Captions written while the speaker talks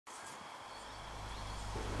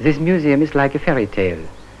This museum is like a fairy tale,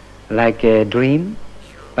 like a dream,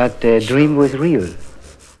 but a dream was real.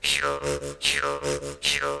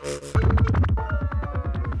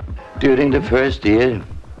 During the first year,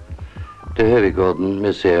 the Høvikodden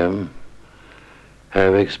Museum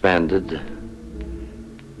have expanded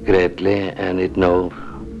greatly, and it now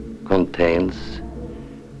contains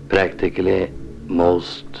practically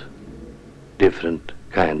most different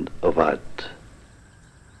kind of art.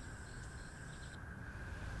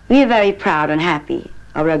 We are very proud and happy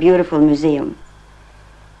of our beautiful museum,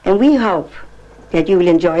 and we hope that you will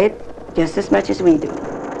enjoy it just as much as we do.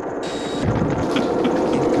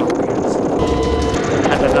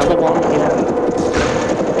 And another one here.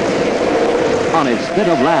 On its bit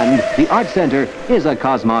of land, the Art Center is a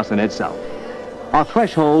cosmos in itself, a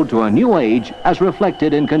threshold to a new age as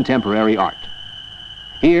reflected in contemporary art.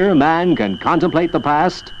 Here, man can contemplate the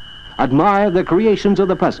past, admire the creations of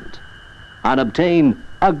the present, and obtain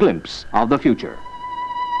a glimpse of the future.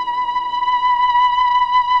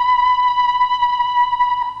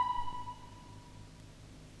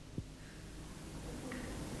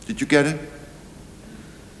 Did you get it?